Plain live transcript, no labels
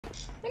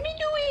Let me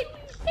do it.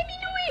 Let me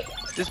do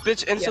it. This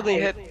bitch instantly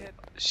hit.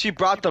 She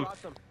brought them.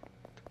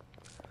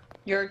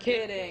 You're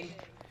kidding.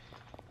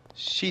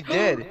 She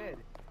did.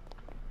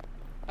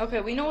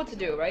 Okay, we know what to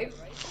do, right?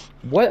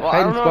 What Well, I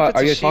hiding don't know if spot it's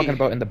are a you she. talking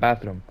about in the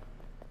bathroom?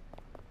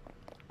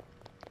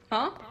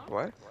 Huh?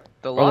 What?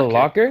 The Oh, locker. the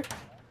locker?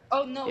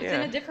 Oh no, it's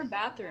in Yeah. a different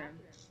bathroom.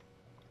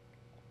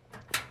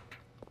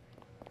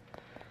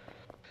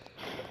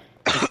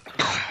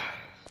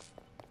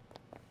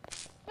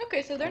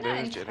 Okay, so they're not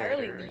There's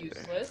entirely generator right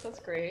there. useless. That's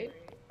great.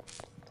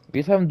 We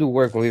just have them do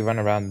work while we run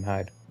around and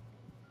hide.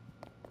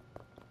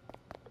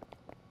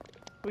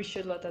 We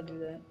should let them do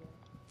that.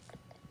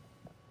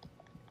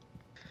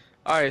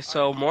 Alright,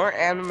 so more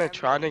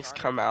animatronics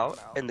come out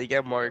and they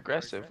get more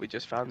aggressive. We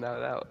just found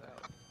that out.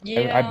 I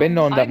mean, I've been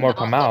knowing that more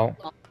come out.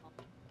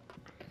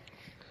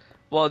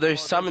 Well,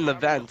 there's some in the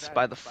vents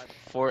by the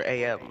 4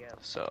 a.m.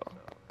 So.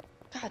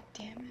 God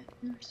damn it,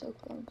 you're so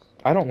close.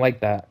 I don't like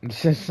that.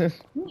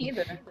 Me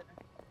either.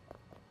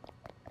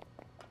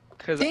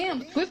 Cause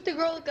Damn, Swift the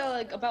girl got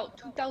like about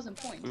 2,000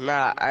 points.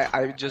 nah,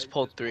 I just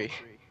pulled 3.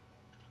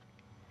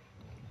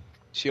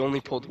 She only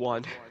pulled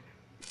 1.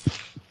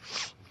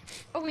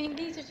 Oh, we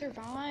need to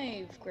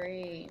survive.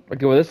 Great.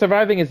 Okay, well, the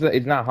surviving is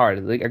not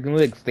hard. Like I can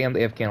like stay on the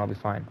AFK and I'll be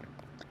fine.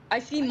 I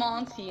see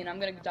Monty and I'm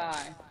gonna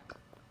die.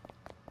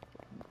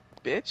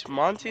 Bitch,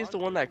 Monty is the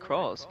one that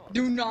crawls.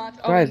 Do not.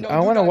 Oh, Guys, no, I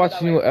do want to not go watch that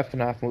the new way.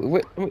 FNAF movie.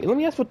 Wait, let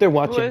me ask what they're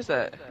watching. Who is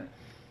that?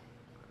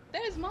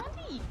 That is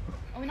Monty.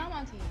 Oh, not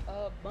Monty.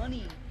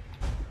 Bunny.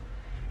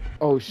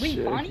 Oh Wait,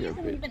 shit. Bonnie okay, isn't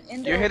okay. even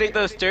in You're there. hitting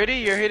those 30?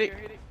 You're hitting.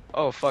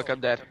 Oh fuck, I'm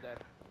dead.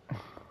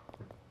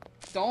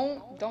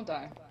 Don't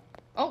die.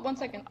 Oh, 1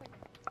 second.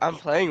 I'm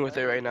playing with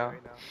it right now.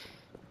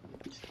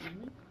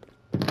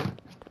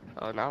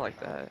 Oh, not like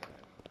that.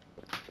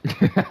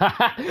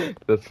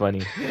 That's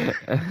funny.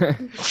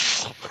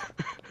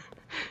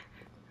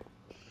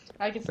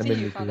 I can That see made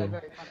you me found that feel-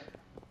 very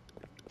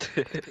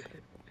funny.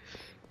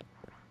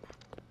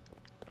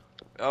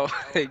 Oh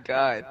my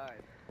god.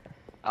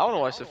 I want to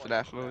watch the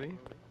FNAF movie.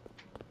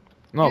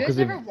 No, You guys because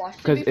ever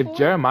watched it if before?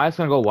 Jeremiah's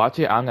gonna go watch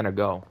it, I'm gonna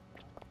go.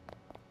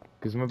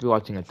 Because I'm gonna be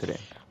watching it today.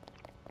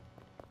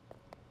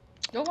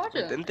 Go watch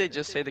it. Didn't they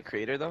just say the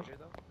creator though?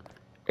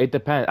 It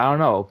depends. I don't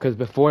know. Because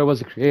before it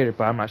was a creator,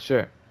 but I'm not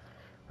sure.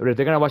 But if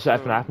they're gonna watch the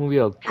FNAF movie,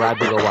 I'll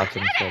gladly go watch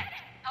it instead.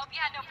 Hope you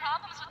had no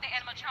problems with the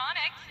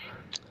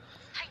animatronics.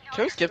 I know Can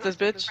we you're skip this supposed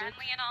to be bitch?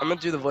 friendly and I'm all,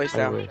 gonna do the voice but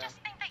now. they just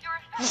think that you're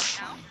a threat,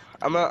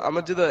 you know? I'm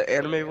gonna do the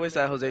anime voice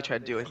that Jose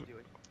tried doing.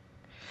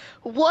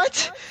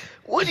 What?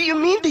 What do you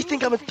mean they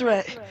think I'm a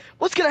threat?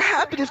 What's gonna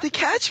happen if they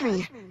catch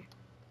me?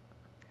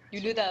 You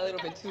did that a little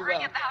bit too Worry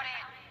well. about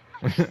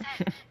it. Like I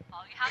said,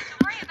 all you have to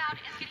worry about is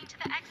getting to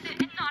the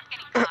exit and not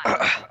getting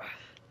caught.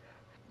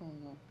 Oh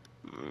no.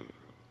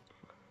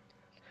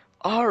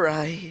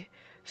 Alright.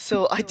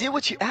 So I did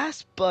what you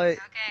asked, but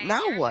Okay,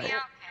 now hear what? me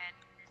out, kid.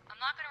 I'm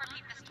not gonna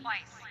repeat this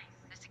twice.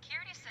 The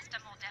security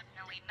system will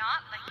definitely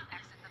not let you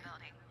exit the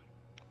building.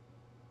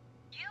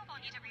 You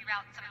will need to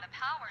reroute some of the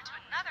power to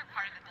another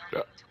part of the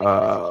building to weaken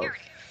the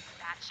security.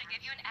 That should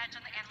give you an edge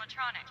on the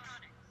animatronics.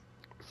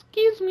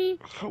 Excuse me.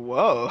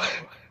 Whoa.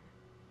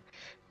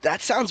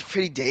 That sounds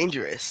pretty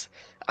dangerous.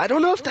 I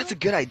don't know if that's a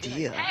good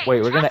idea. Hey,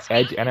 Wait, we're gonna trust me.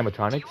 edge Do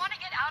animatronics? you want to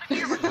get out of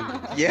here or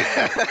not? Yeah.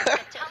 I'm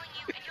telling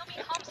you, and you'll be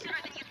home sooner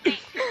than you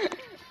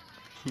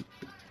think.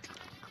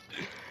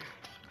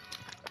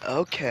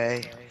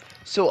 Okay.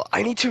 So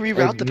I need to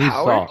reroute the It needs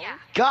power? salt. Yeah.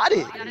 Got it.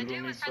 All you gotta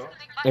do is press the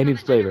big button It needs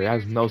on the flavor. It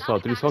generator has no to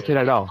salt. Did you knock salt it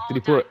at all? Did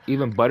you put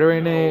even butter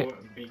in it? No,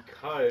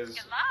 because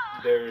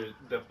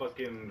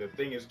the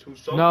thing is too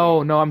salty.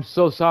 No, I'm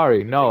so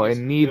sorry. No, it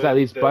needs at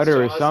least the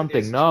butter or sauce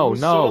something. is No,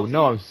 too no, salty.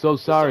 I'm so The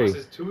sorry. sauce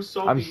is too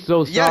salty. I'm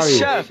so Yes, sorry.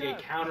 chef. It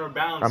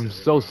counterbalances I'm it.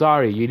 so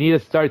sorry. You need to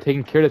start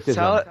taking criticism.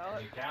 Tell It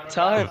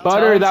tell him. counterbalances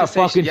Butter tell him that to say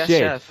fucking yes, shit.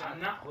 chef.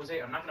 I'm not,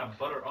 Jose, I'm not gonna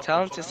butter up Tell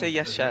the him to fucking say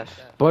yes, thing. chef.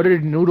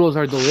 Buttered noodles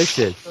are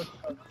delicious.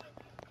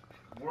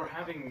 We're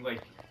having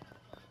like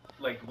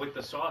with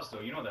the sauce though,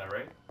 you know that,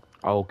 right?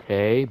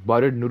 Okay,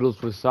 buttered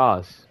noodles with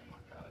sauce.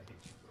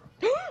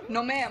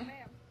 No, ma'am.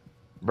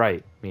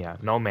 Right, Mia.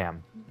 No,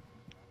 ma'am.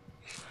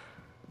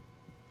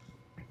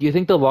 Do you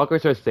think the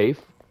lockers are safe?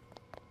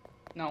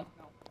 No.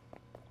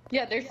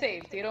 Yeah, they're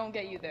safe. They don't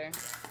get you there.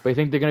 But you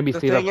think they're gonna be The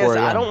safe at thing 4 is,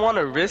 I a.m.? don't want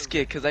to risk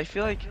it because I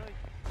feel like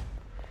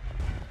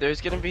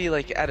there's gonna be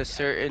like at a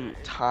certain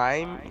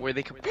time where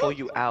they could pull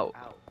you out.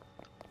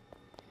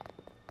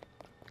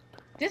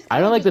 This I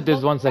girl don't like just that there's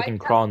walked ones that right can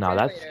past crawl the now.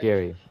 That's generator.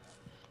 scary.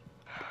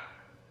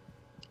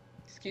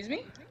 Excuse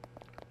me?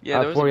 Yeah,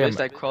 there was a 4 a.m. bitch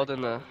that crawled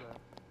in the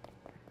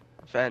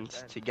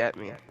vent to get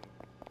me.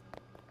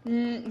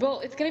 Well,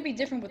 it's gonna be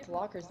different with the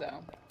lockers,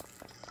 though.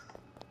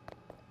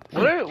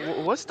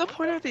 What's the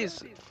point of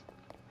these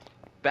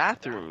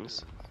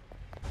bathrooms?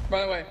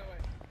 Run away.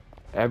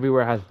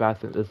 Everywhere has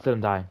bathrooms. Let's let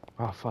him die.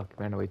 Oh fuck,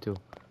 ran away too.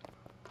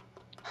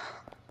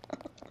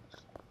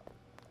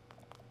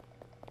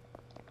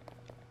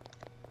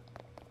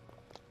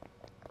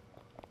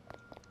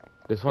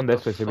 This one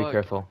this way, so be fuck?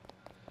 careful.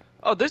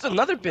 Oh, there's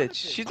another bitch.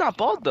 She's not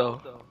bald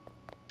though.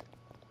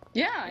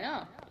 Yeah,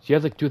 yeah. She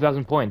has like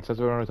 2,000 points. That's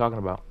what we're talking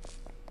about.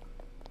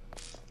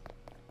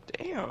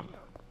 Damn.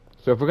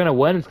 So if we're gonna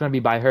win, it's gonna be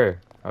by her.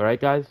 All right,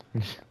 guys.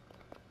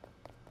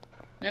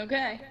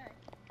 Okay.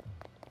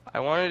 I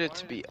wanted it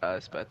to be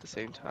us, but at the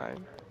same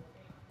time,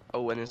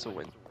 a win is a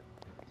win.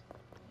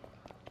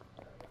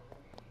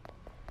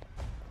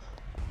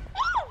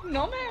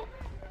 No, man.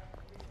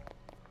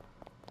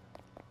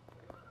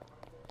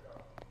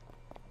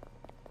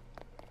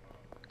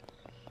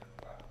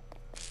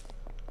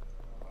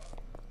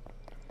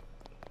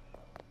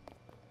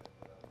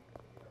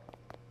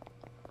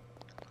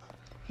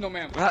 No,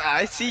 ma'am.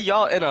 I see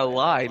y'all in a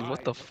line.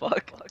 What the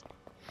fuck?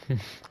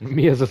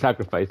 Me as a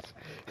sacrifice.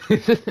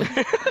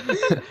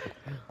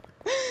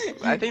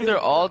 I think they're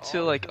all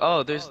to like.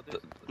 Oh,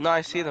 no,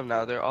 I see them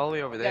now. They're all the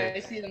way over Yeah, there. I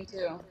see them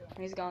too.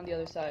 He's gone the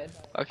other side.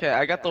 Okay,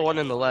 I got the one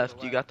in the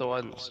left. You got the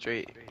one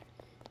straight.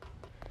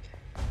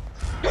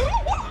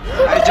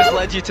 I just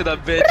led you to the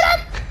bitch.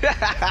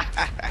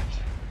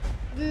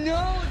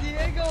 No,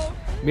 Diego.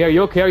 Mia, are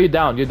you okay? Are you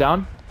down? You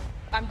down?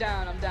 I'm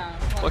down. I'm down.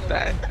 Fuck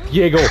that.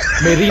 Diego,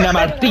 Medina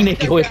Martinez,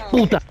 hijo de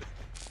puta.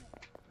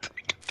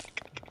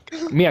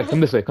 Mia, come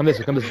this way. Come this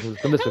way. Come this way.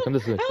 Come this way. Come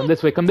this way. Come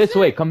this way. Come this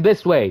way. Come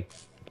this way.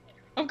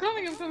 I'm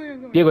coming. I'm coming. I'm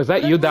coming. Diego, is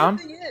that you That's down?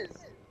 what the thing is.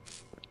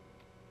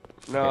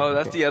 No,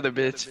 that's the other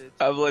bitch.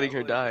 I'm letting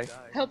her die.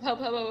 Help! Help!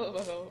 Help! Help!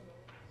 Help! Help!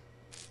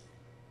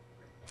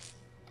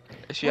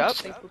 Is she up?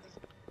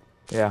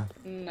 Yeah.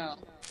 No.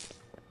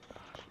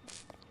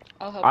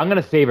 I'll help. I'm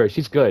gonna save her.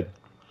 She's good.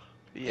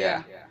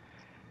 Yeah.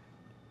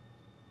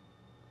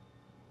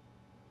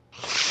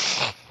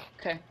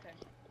 Okay.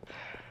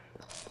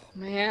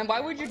 Man, why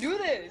would you do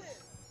this?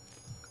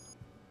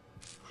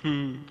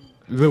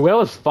 The way I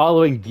was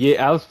following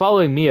I was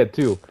following Mia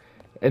too,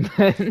 and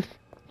then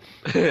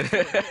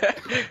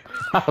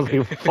I was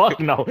like, "Fuck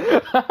no."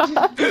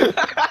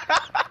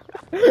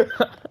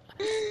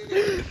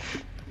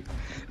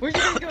 Where'd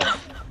you guys go?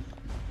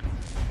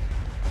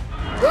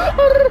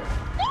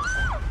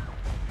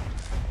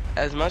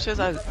 As much as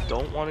I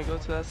don't want to go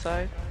to that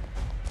side,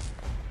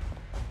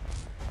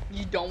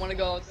 You don't want to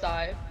go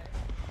outside?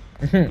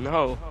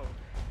 no.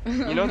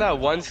 You know that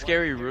one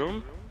scary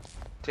room?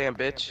 Damn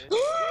bitch.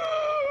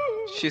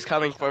 She's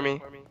coming for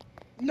me.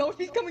 No,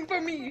 she's coming for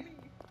me.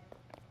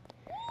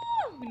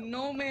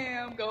 No,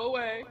 ma'am. Go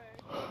away.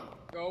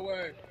 Go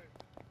away.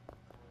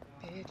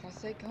 Bitch, I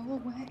said go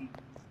away.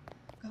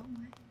 Go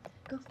away.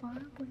 Go far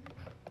away.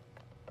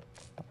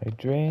 I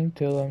drink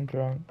till I'm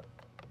drunk,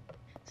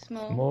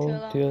 Smoke,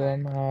 smoke till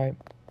I'm high.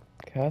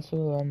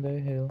 Castle on the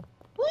hill,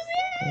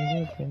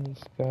 angels in the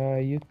sky.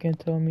 You can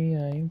tell me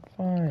I'm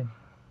fine.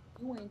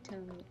 You ain't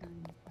telling me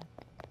I'm fine.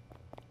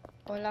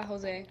 Hola,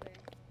 Jose.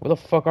 Where the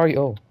fuck are you?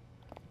 Oh,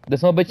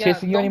 there's no bitch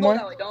chasing you don't anymore. Go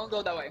that way. Don't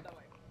go that way.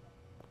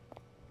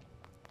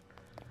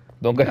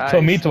 Don't get Guys.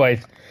 to me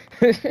twice.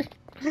 You missed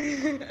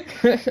me.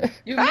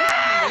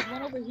 There's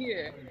one over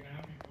here.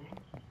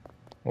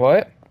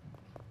 What?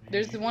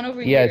 There's the one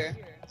over Yes. here.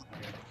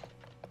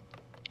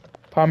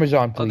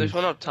 Parmesan, Oh, there's please.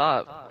 one up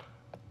top.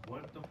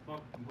 What the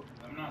fuck?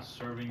 I'm not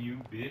serving you,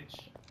 bitch.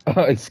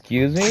 Oh,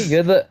 excuse me?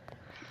 You're the.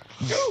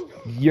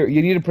 You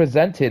need to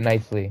present it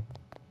nicely.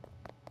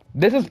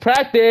 This is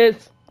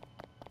practice.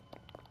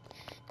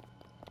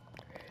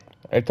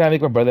 Every time I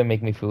make my brother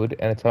make me food,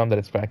 and I tell him that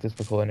it's practice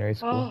for culinary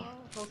school.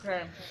 Oh,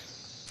 okay.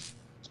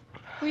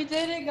 We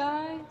did it,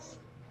 guys.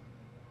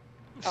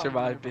 Oh,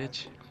 Survive,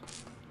 bitch.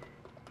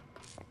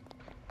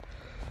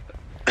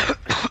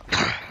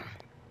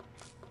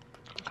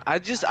 I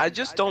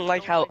just don't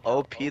like how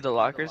OP the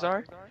lockers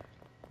are.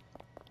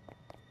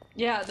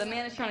 Yeah, the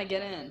man is trying to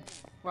get in.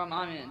 Where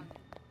I'm in.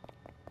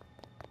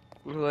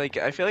 Like,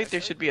 I feel like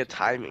there should be a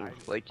timing.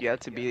 Like, you have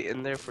to be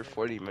in there for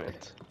 40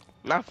 minutes.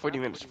 Not 40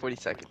 minutes, 40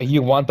 seconds.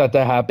 You want that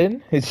to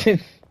happen?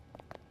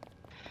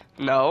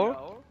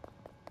 No?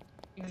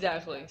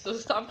 Exactly. So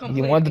stop You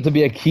complaining. want it to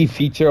be a key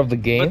feature of the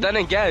game? But then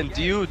again,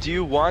 do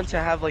you want to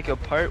have like a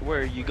part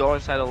where you go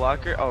inside a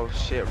locker? Oh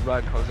shit,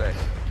 run, Jose.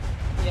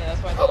 Yeah,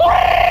 that's why I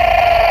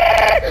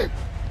thought.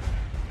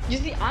 You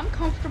see, I'm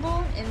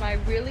comfortable in my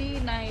really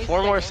nice.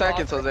 4 more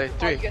second seconds, locker Jose. while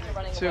 3, you guys are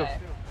running 2. away.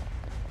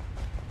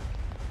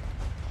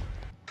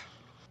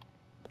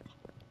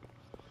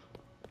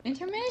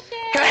 Intermission.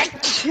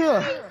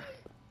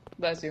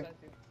 Bless you.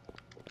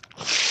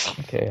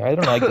 Okay, I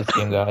don't like this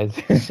game,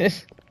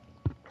 guys.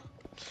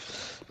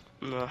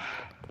 No.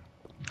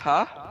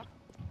 Huh?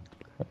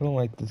 I don't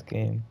like this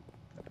game.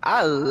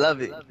 I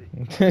love it.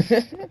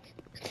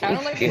 I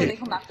don't like when they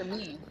come after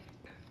me.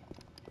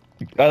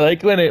 I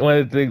like when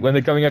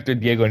they're coming after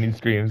Diego and he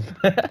screams.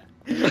 I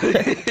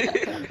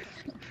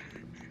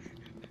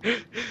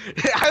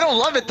don't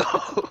love it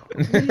though.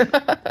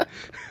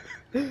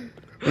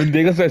 When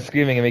Diego starts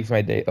screaming, it makes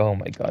my day. Oh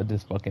my god,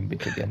 this fucking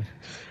bitch again.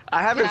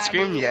 I haven't Yeah,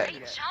 screamed yet.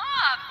 Great job!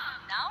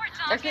 Now we're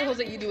talking. Actually,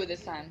 Jose, you do it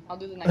this time. I'll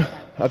do the next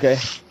time. Okay.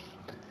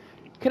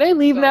 Can I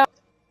leave now?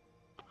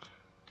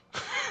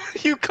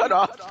 You cut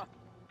off.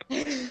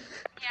 Yeah, so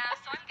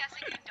I'm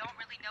guessing you don't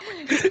really know where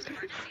the nearest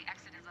emergency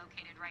exit is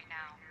located right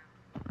now.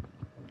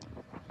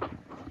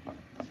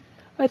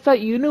 I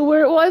thought you knew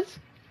where it was.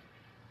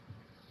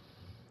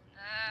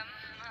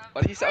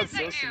 Why do you Of sound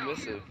course I so do.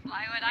 submissive?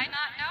 Why would I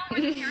not know what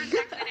a pure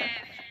sex it is?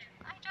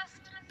 I just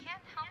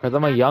can't help Because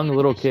I'm a asking young it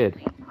little kid.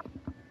 initially.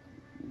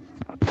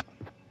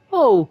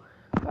 Oh,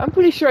 I'm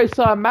pretty sure I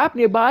saw a map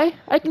nearby.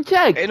 I can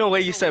check. Ain't no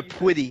way you said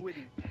pretty.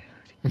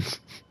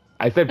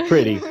 I said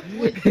pretty.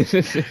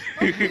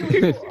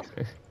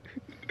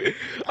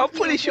 I'm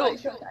pretty sure.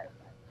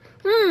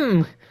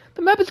 The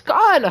map is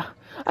gone.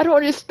 I don't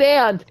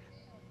understand.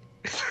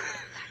 That's the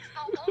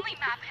only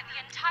map in the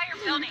entire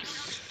building.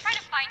 Try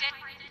to find it.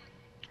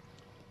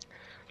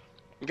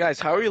 Guys,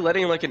 how are you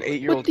letting like an What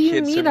 8-year-old do you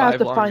kid mean I have survive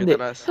to longer find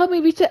than it? us? Help me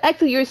reach the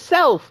exit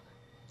yourself.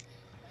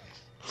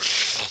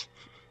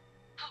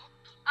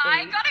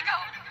 I gotta go.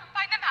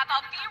 Find the map.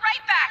 I'll be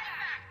right back.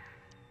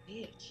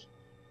 Bitch.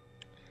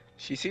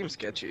 She seems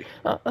sketchy.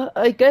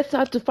 I guess I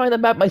have to find the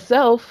map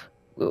myself.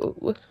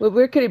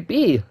 Where could it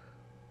be?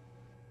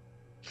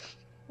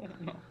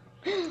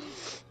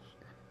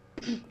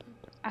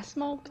 I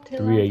smoke till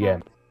 3 I'm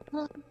a.m.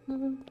 high.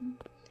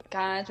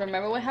 Guys,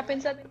 remember what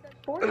happens at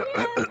 4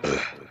 a.m.?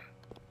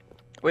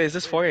 Wait, is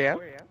this 4 a.m.?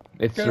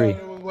 It's 3.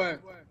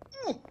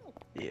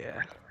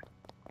 Yeah.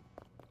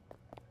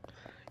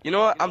 You know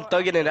what? I'm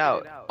thugging it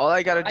out. All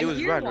I gotta do I is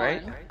hear run,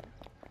 right? one.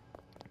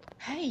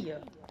 Hey,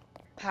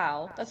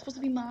 pal, that's supposed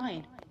to be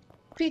mine.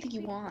 What do you think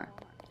you want?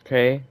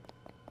 Okay.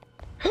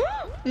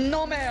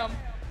 No, ma'am.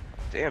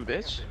 Damn,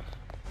 bitch.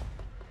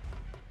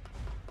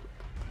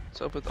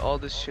 What's up with all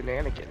this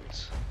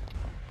shenanigans?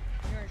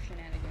 You're a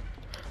shenanigan.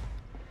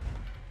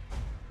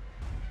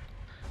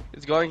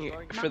 It's going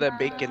for that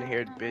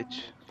bacon-haired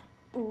bitch.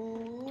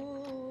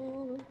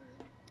 Ooh.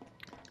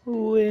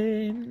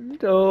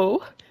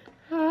 Window,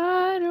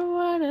 I don't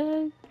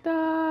wanna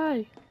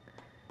die.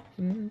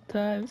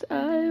 Sometimes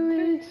I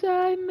wish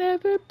I'd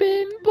never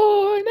been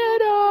born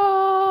at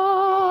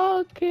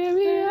all.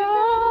 Carry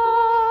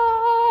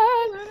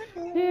on,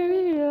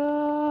 carry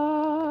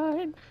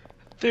on.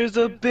 There's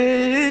a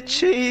bitch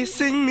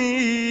chasing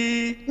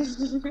me.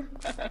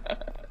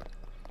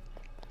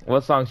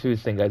 What song should we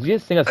sing, guys? We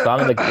just sing a song,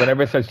 and like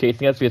whenever it starts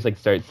chasing us, we just like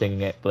start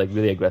singing it, but like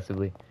really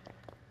aggressively.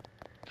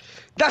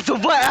 That's a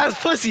wet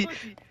ass pussy.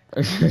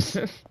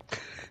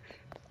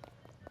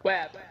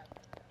 Web.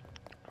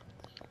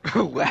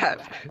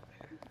 Whap.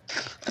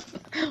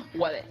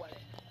 What?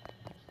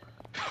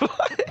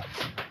 What?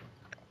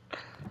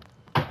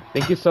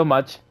 Thank you so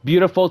much.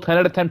 Beautiful, 10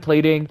 out of 10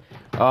 plating.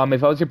 If I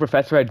was your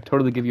professor, I'd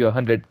totally give you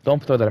 100.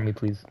 Don't throw that at me,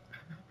 please.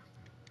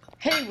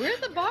 Hey,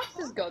 where'd the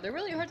boxes go? They're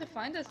really hard to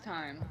find this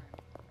time.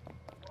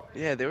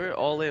 Yeah, they were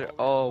all in.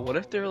 Oh, what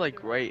if they're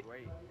like right?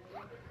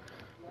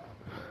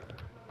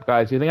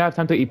 Guys, do you think I have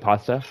time to eat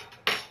pasta?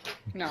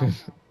 No.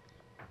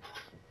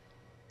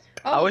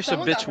 I wish a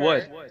someone got bitch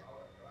would. hurt.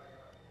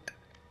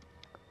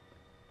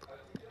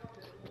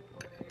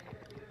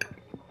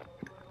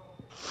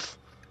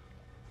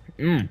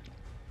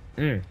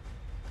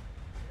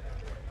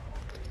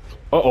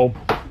 Uh-oh.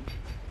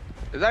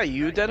 Is that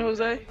you, Dead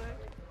Jose?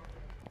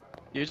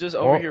 You're just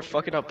over Oh. here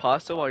fucking up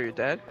pasta while you're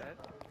dead?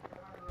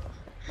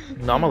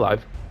 No, I'm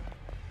alive.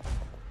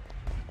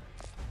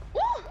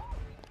 Woo!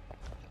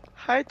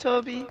 Hi,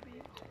 Toby.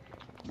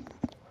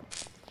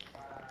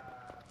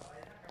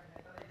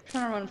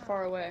 Trying to run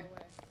far away.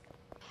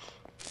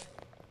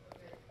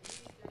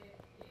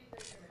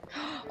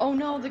 Oh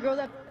no, the girl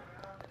that.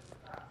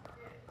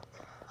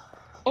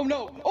 Oh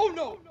no! Oh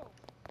no!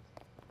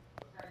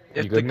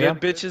 If You the good, Mia?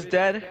 good bitch is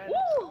dead,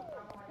 Woo!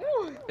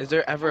 Woo! is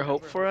there ever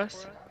hope for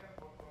us?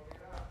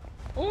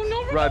 Oh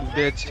no! Run,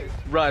 bitch.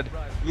 Run.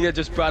 Mia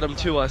just brought him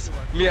to us.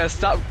 Mia,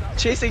 stop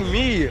chasing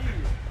me.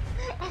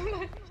 I'm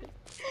not.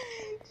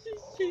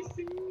 She's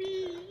chasing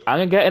me. I'm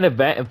gonna get an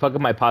event and fuck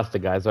up my pasta,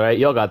 guys, alright?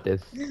 Y'all got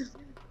this.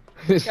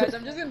 Guys,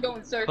 I'm just gonna go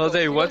in circles.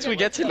 Jose, You once go we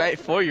get to myself. night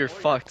 4, you're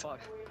fucked.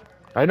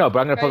 I know, but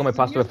I'm gonna fuck up my Guys,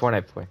 pasta you- before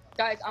night 4.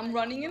 Guys, I'm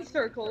running in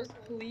circles.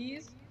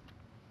 Please.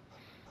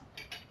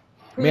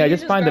 Mia, Please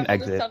just find an grab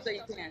all the exit. stuff that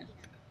you can.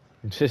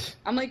 Just,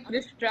 I'm like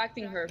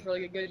distracting her for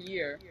like a good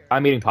year.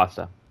 I'm eating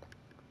pasta.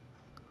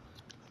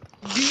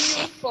 Be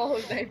useful,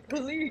 Jose,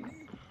 please.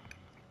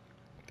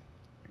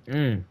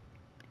 Mmm.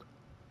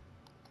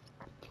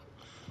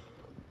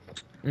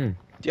 Mmm.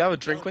 Do you have a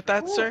drink with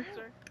that, sir?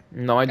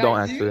 No, I Guys,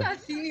 don't do you actually.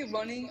 not see me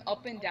running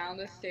up and down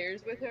the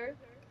stairs with her?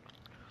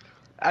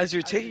 As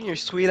you're taking your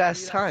sweet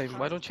ass time,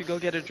 why don't you go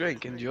get a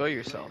drink? Enjoy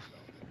yourself.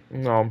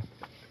 No.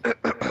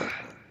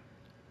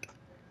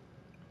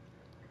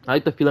 I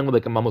like the feeling of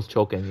like I'm almost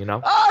choking, you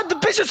know? Ah, the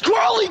bitch is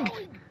crawling!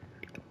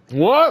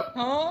 What?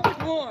 Huh?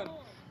 Come on.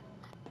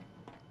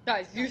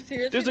 Guys, you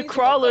seriously There's a need to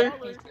crawler. go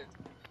pieces.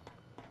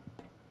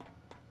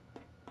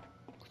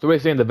 So we're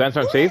saying the vents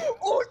aren't safe?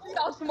 Oh, she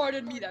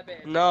outsmarted me that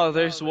bad. No,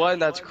 there's one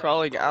that's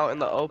crawling out in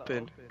the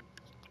open.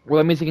 Well,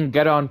 that means he can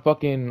get on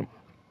fucking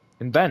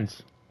in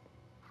vents.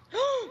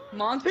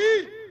 Monty!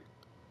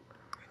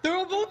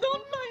 They're both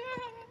on my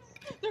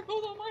ass! They're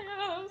both on my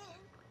ass!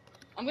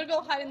 I'm gonna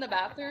go hide in the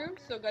bathroom,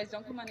 so guys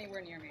don't come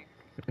anywhere near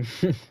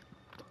me.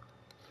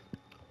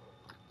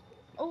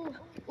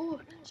 Oh,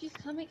 she's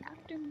coming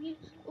after me.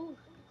 Oh,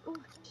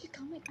 she's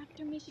coming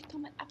after me. She's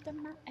coming after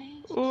my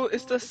ass. Ooh,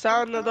 it's the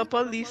sound of the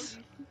police.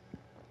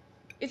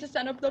 It's a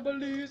stand up double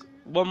lose.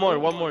 One more,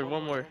 one more,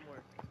 one more.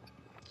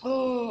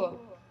 Oh.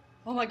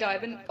 Oh my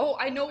god, oh,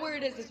 I know where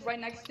it is. It's right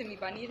next to me,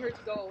 but I need her to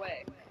go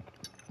away.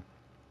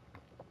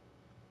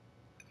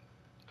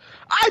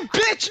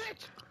 Bitch!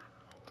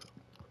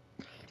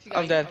 She got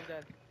I'm you. dead.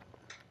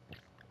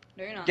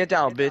 No, you're not. Get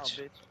down,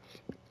 bitch.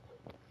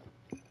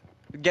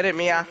 Get it,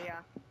 Mia.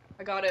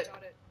 I got it.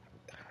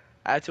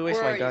 I had to waste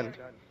Where my are you? gun.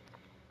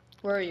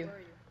 Where are you?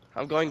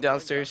 I'm going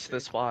downstairs to the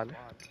spawn.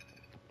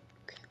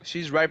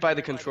 She's right by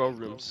the control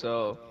room,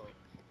 so.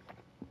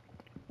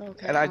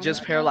 Okay. And I I'm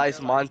just gonna-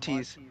 paralyzed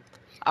Monty's.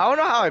 I don't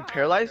know how I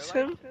paralyzed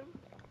him.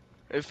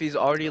 If he's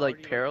already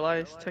like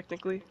paralyzed,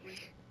 technically.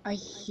 I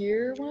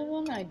hear one of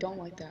them, and I don't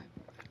like that.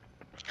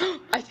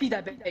 I see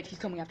that bitch. He's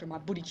coming after my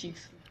booty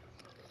cheeks.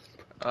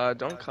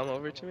 Don't come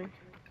over to me.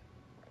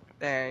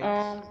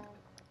 Thanks.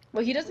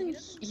 Well, he doesn't.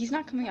 He's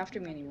not coming after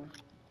me anymore.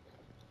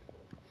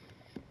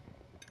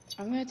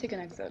 I'm gonna take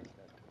an exit.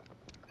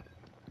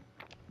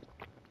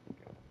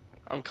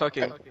 I'm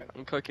cooking.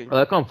 I'm cooking. I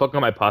like how I'm fucking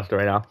up my pasta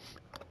right now.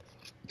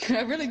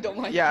 I really don't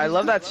like. Yeah, I you.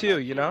 love that too,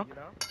 you know?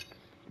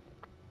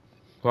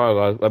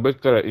 Sorry guys, I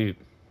bitch gotta eat.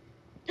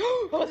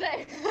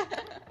 Jose.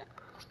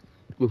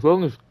 You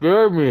fucking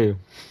scared me.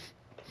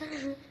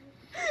 There's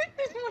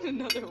one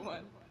another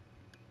one.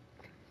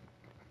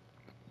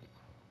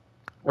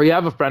 Well, you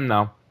have a friend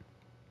now.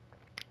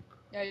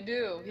 Yeah, I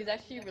do. He's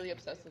actually really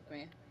obsessed with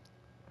me.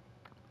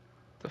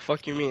 The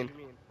fuck you mean?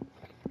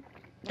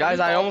 Guys,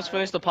 I almost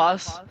finished the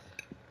pasta.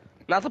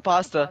 Not the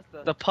pasta,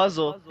 the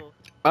puzzle.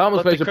 I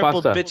almost But the finished the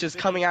crippled pasta. bitch is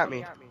coming at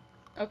me.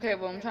 Okay,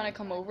 well, I'm trying to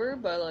come over,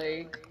 but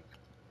like.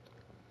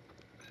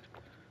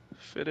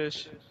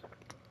 Finish.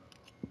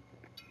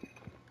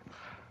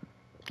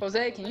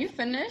 Jose, can you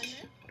finish?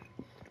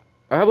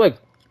 I have like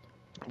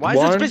Why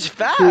one, is this bitch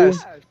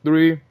fast? 2,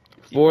 3,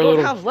 4 You little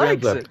don't have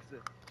friends legs.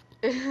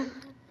 left.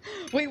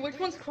 Wait, which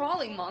one's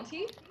crawling,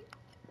 Monty?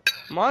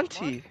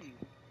 Monty.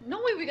 No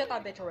way, we got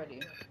that bitch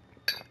already.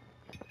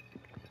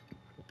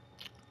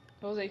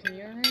 Jose, can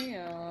you hurry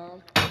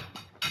up?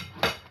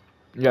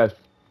 Yes,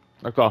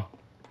 that's all.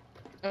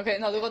 Okay,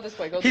 no, go this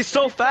way. Go He's this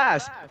way. so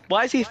fast.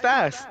 Why is he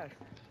fast?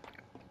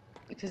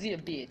 Because he's a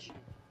bitch.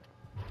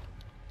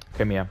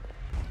 Okay, Mia.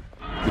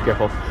 Be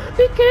careful.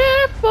 Be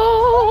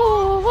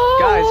careful!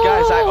 Guys,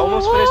 I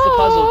almost finished the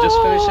puzzle.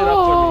 Just finish it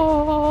up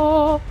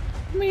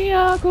for me.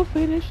 Mia, go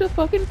finish the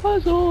fucking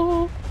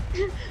puzzle.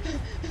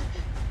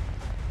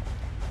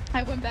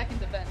 I went back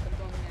into vent. I'm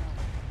going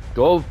now.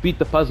 Go beat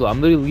the puzzle.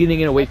 I'm literally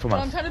leaning it away from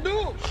That's us. what I'm trying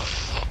to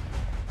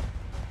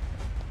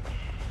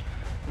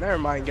do. Never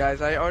mind,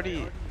 guys. I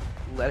already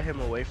let him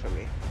away from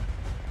me.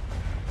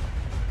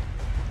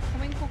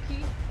 Coming,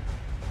 Cookie.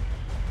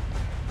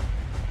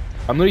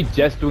 I'm literally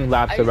just doing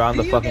laps around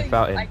the see you fucking getting-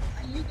 fountain. I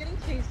see you getting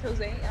chased,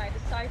 Jose, and I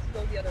decide to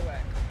go the other way.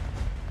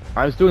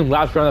 I'm just doing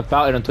laps around the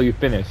fountain until you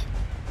finish.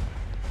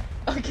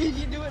 Okay,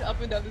 you do it up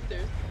and down the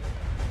stairs.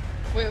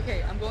 Wait,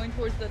 okay, I'm going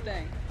towards the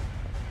thing.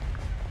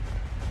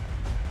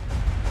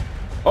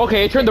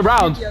 Okay, it turned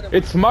around. The other one.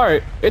 It's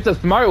smart. It's a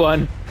smart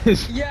one.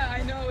 Yeah,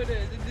 I know it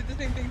is. It did the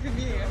same thing to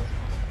me.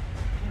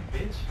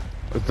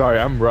 Bitch. Sorry,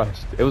 I'm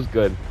rushed. It was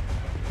good.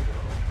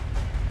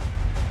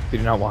 Did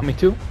you not want me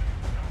to?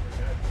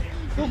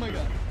 Oh my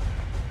god.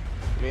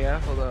 Mia,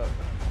 hold up.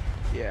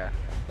 Yeah,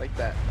 like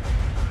that.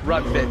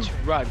 Run, bitch,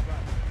 run.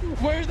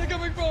 Where is it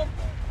coming from?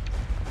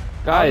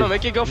 Guys, no,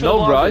 make it go for the no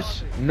ball,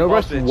 rush. bitch. No Ball,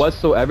 rush bitch.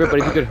 whatsoever, but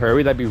if you could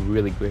hurry, that'd be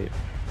really great.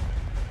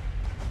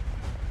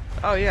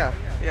 Oh yeah,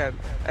 yeah.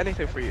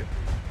 Anything for you.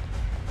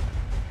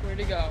 Where'd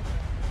it go?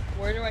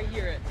 Where do I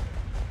hear it?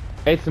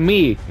 It's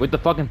me with the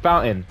fucking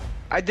fountain.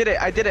 I did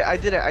it. I did it. I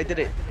did it. I did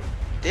it.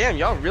 Damn,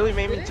 y'all really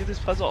made me Did it? do this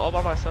puzzle all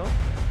by myself.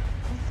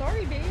 I'm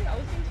sorry, babe. I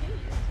was being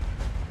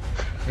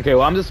chased. Okay,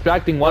 well I'm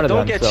distracting one of Don't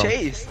them. get so.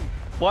 chased.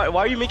 Why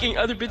are you making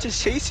other bitches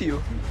chase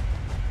you?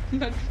 I'm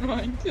not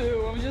trying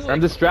to. I'm just. I'm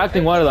like,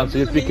 distracting one of them, I'm so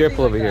just be amazing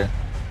careful like over here.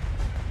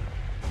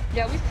 that.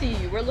 Yeah, we see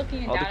you. We're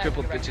looking All the down at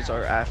crippled you right bitches now.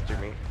 are after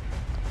me.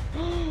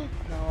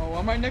 No,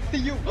 I'm right next to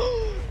you.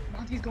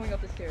 Monty's going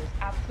up the stairs.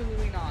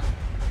 Absolutely not.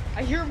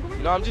 I hear him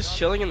going. No, I'm just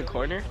chilling in the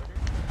corner.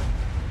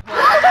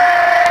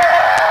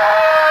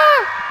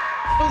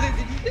 Jose,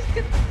 did you just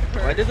get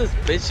hurt? Why did this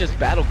bitch just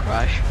battle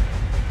cry?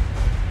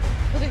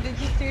 Jose, did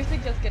you seriously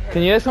just get hurt?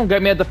 Can you guys come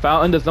get me at the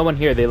fountain? There's no one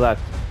here. They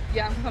left.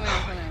 Yeah, I'm coming.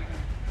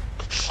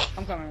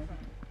 I'm coming.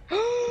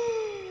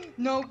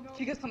 No,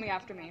 Chica's coming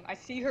after me. I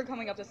see her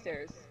coming up the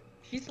stairs.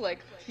 She's slick.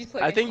 She's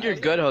slick. I think you're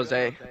good,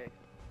 Jose.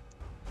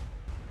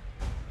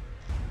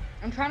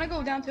 I'm trying to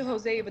go down to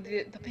Jose, but the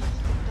bitch.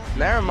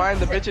 Never mind,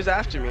 the bitch is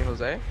after me,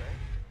 Jose.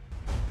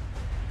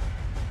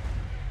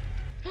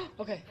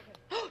 Okay.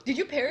 Did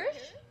you perish?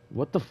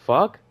 What the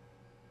fuck?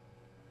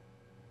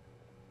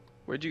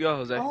 Where'd you go,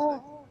 Jose?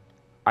 Oh,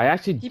 I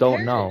actually he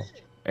don't know.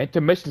 perished.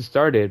 Intermission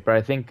started, but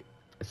I think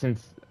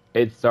since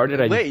it started,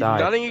 I Wait, just died.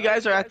 none of you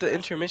guys are at the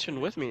intermission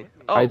with me.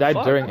 Oh, I died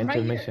fuck. during I'm right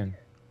here. intermission.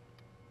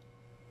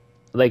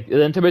 Like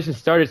the intermission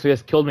started, so he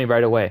just killed me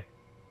right away.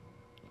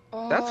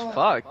 That's Oh.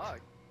 fucked.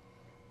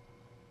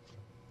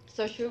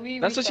 So should we?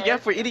 That's what you restart?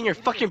 get for eating your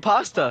fucking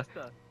pasta.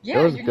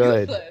 Yeah, was you're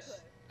good.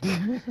 useless.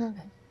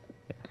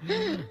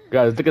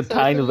 Guys, take a So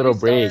tiny should we little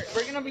break. restart?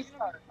 We're gonna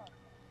restart.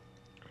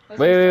 Let's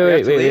Wait, restart. wait,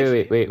 have to wait, leave?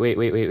 wait, wait, wait, wait,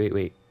 wait, wait, wait,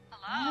 wait.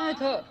 Hello? Yeah,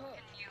 talk. Can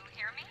you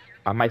hear me?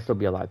 I might still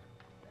be alive.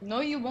 No,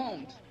 you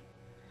won't.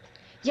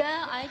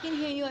 Yeah, I can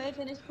hear you. I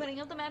finished putting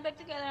up the map back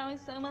together.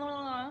 Some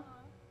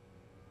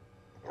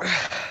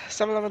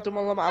of them No, do I'm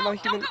a don't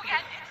human. go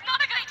yet. It's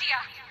not a good idea.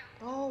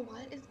 Bro,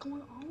 what is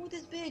going on with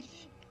this bitch?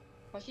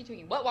 Why's she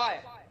tweaking? What? Why?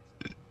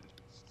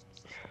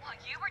 While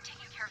you were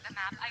taking care of the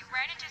map, I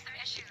ran into some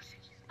issues.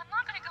 I'm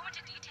not gonna go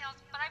into details,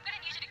 but I'm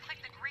gonna need you to click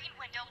the green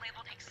window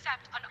labeled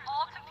accept on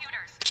all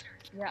computers.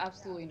 Yeah,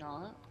 absolutely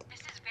not.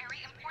 This is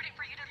very important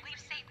for you to leave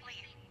safely.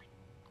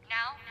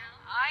 Now,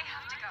 I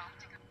have to go.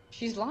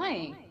 She's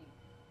lying.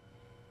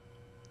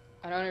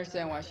 I don't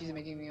understand why she's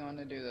making me want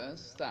to do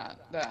this, that.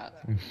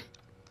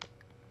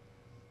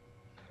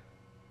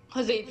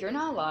 Jose, if you're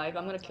not alive,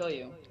 I'm gonna kill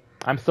you.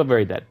 I'm still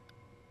very dead.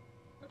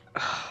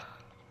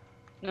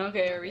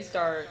 Okay,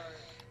 restart.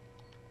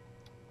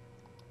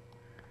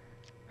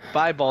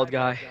 Bye, bald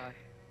guy.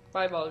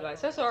 Bye, bald guy.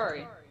 So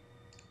sorry.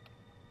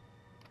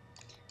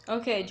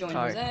 Okay, join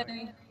Sorry.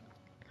 Jose.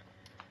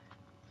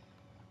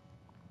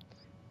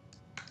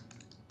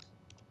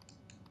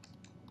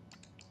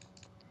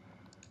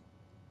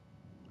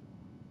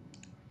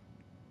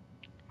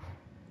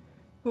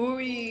 Who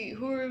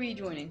are we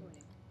joining?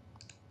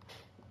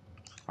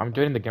 I'm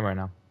joining the game right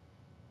now.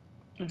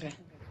 Okay.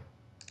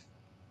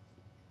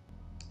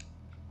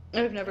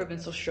 I've never been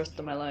so stressed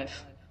in my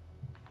life.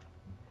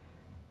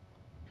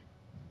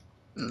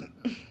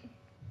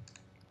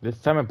 This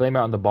time I blame it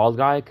on the bald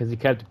guy because he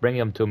kept bringing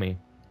him to me.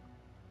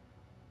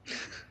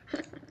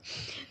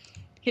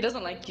 He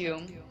doesn't like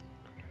you.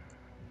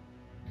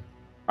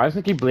 I just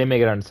gonna keep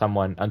blaming it on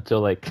someone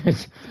until like,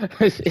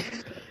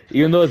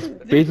 even though it's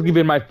basically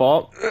been my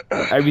fault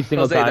every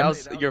single Jose, time. that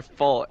was your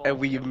fault, and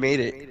we made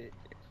it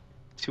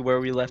to where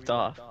we left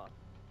off. We were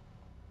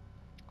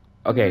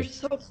Okay.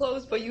 so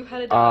close, but you had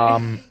to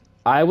die.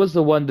 I was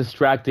the one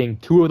distracting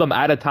two of them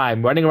at a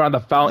time, running around the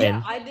fountain,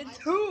 Yeah, I did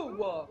too.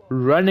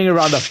 running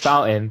around the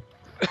fountain,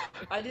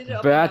 I did it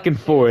up back and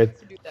downstairs forth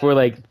to do that. for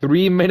like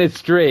 3 minutes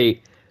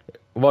straight,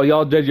 while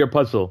y'all did your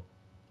puzzle.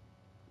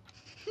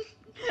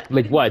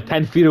 Like what?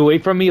 10 feet away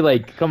from me?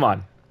 Like, come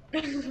on.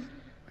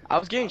 I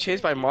was getting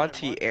chased by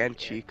Monty and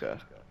Chica.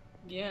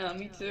 Yeah,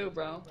 me too,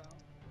 bro.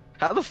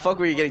 How the fuck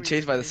were you getting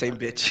chased by the same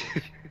bitch?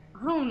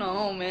 I don't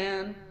know,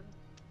 man.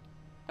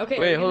 Okay.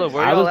 Wait, are we hold gonna up,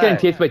 where I y'all was getting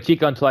at? chased by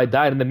Chica until I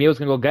died, and then Mia was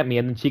gonna go get me,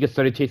 and then Chica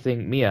started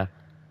chasing Mia.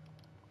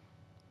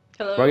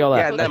 Hello? Where y'all at?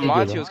 Yeah, and then What you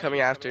Monty doing? was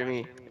coming after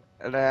me.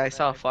 And then I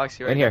saw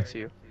Foxy right In here. next to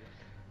you.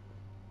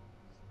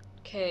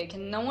 Okay,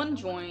 can no one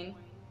join?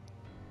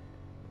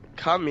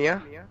 Come,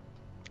 Mia.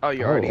 Oh,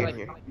 you're already Oh. in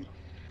here.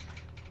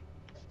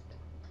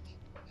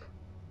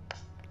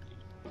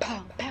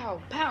 Pow,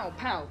 pow, pow,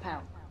 pow,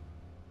 pow.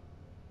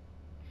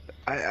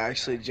 I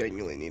actually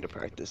genuinely need to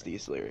practice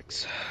these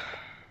lyrics.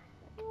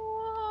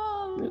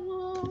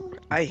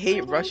 I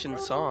hate Russian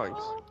songs.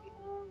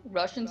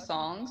 Russian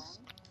songs?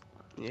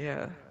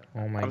 Yeah.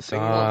 Oh my I'm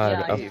singing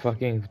god, Yeah, a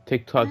fucking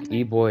TikTok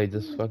e-boy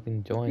just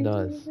fucking joined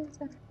us.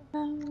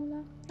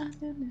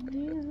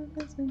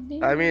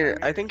 I mean,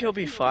 I think he'll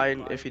be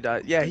fine if he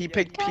dies. Yeah, he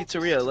picked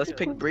Pizzeria. Let's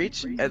pick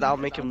Breach, and I'll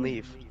make him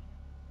leave.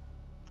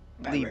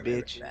 Leave,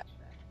 bitch.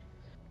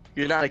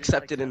 You're not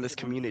accepted in this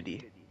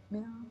community.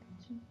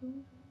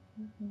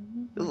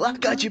 I've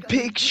got your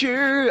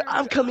picture.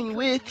 I'm coming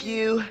with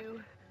you.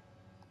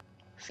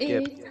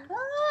 Skip. It's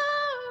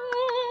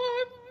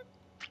hard.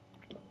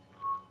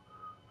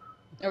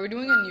 Are we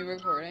doing a new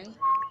recording?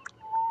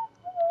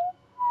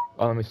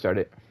 Oh, let me start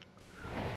it.